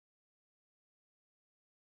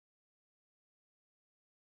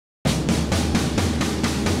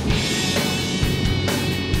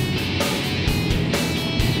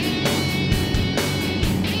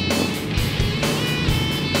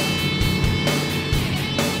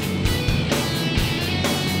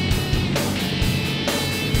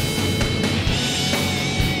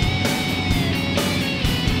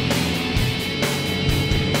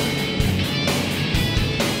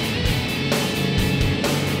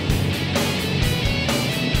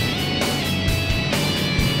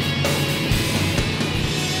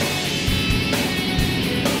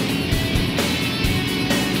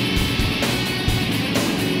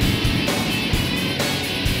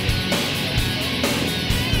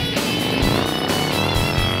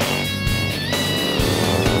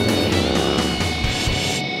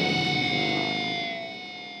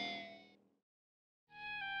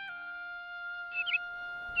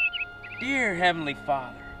Heavenly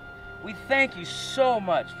Father, we thank you so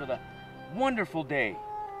much for the wonderful day.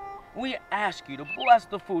 We ask you to bless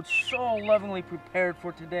the food so lovingly prepared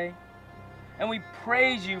for today. And we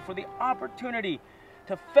praise you for the opportunity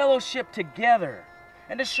to fellowship together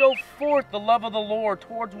and to show forth the love of the Lord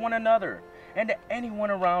towards one another and to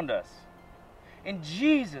anyone around us. In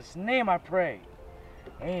Jesus' name I pray.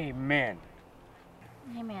 Amen.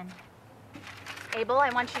 Amen. Abel,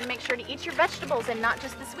 I want you to make sure to eat your vegetables and not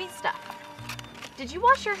just the sweet stuff. Did you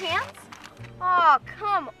wash your hands? Oh,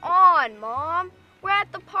 come on, Mom. We're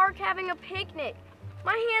at the park having a picnic.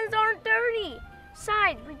 My hands aren't dirty.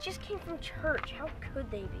 Besides, we just came from church. How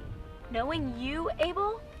could they be? Knowing you,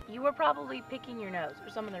 Abel, you were probably picking your nose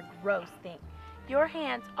or some other gross thing. Your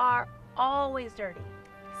hands are always dirty.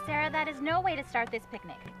 Sarah, that is no way to start this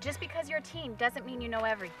picnic. Just because you're a teen doesn't mean you know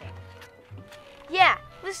everything. Yeah,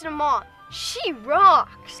 listen to Mom. She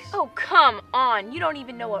rocks. Oh, come on. You don't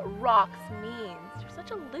even know what rocks means. You're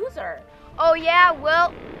such a loser. Oh, yeah,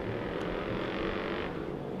 well...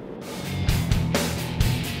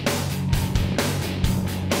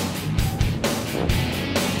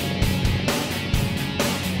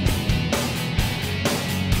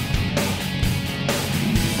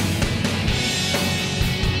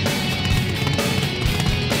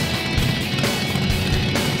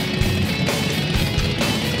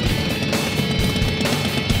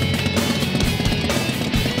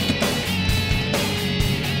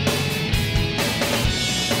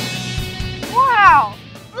 Wow!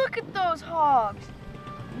 Look at those hogs.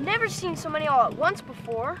 Never seen so many all at once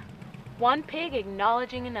before. One pig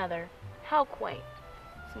acknowledging another. How quaint.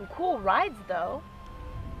 Some cool rides, though.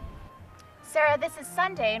 Sarah, this is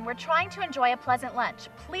Sunday and we're trying to enjoy a pleasant lunch.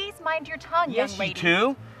 Please mind your tongue, young lady. Yes, you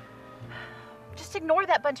too. Just ignore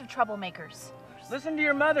that bunch of troublemakers. Listen to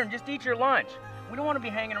your mother and just eat your lunch. We don't want to be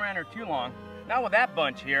hanging around here too long. Not with that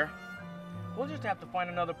bunch here. We'll just have to find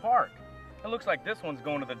another park. It looks like this one's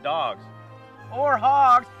going to the dogs. Or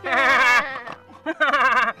hogs.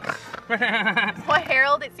 Boy,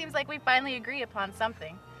 Harold, it seems like we finally agree upon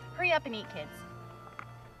something. Hurry up and eat, kids.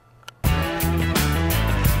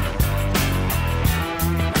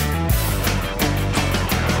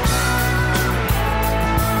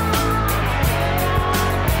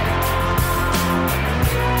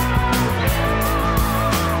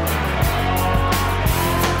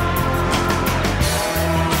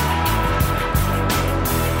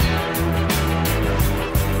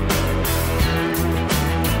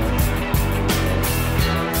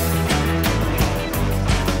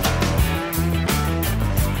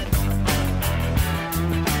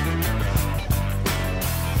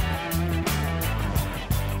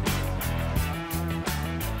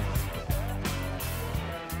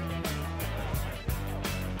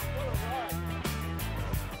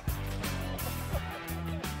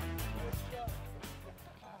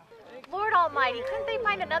 Lord Almighty, couldn't they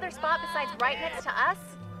find another spot besides right next to us?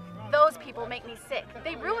 Those people make me sick.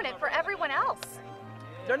 They ruin it for everyone else.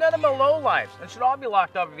 They're nothing but lowlifes and should all be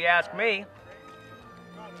locked up if you ask me.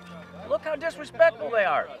 Look how disrespectful they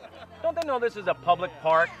are. Don't they know this is a public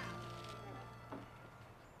park?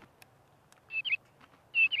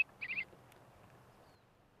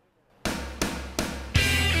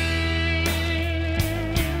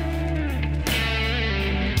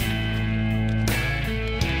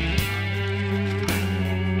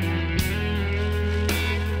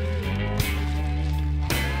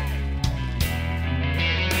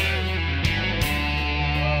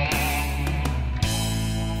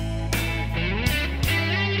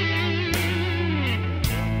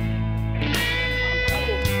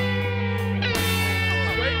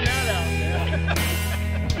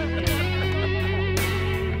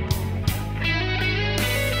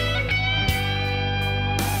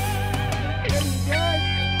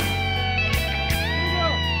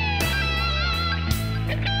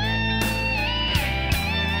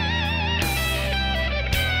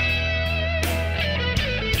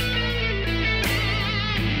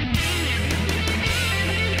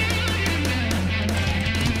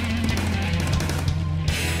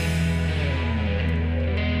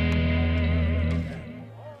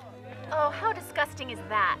 How disgusting is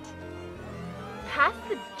that? Pass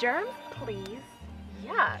the germs, please.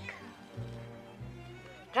 Yuck.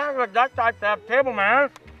 Kind of a duck type to have table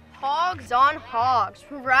manners. Hogs on hogs.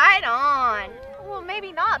 Right on. Well,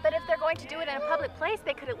 maybe not, but if they're going to do it in a public place,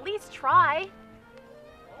 they could at least try.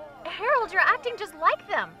 Harold, you're acting just like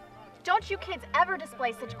them. Don't you kids ever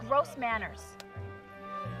display such gross manners.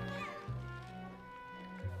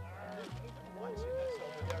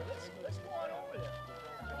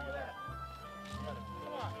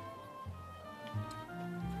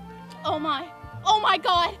 Oh my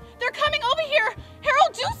God, they're they're coming over here!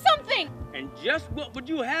 Harold, do something! And just what would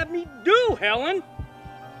you have me do, Helen?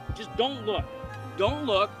 Just don't look. Don't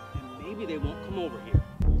look, and maybe they won't come over here.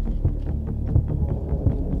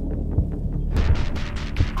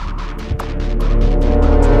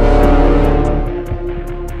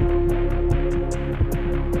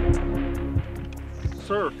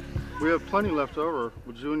 Sir, we have plenty left over.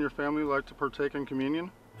 Would you and your family like to partake in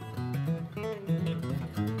communion?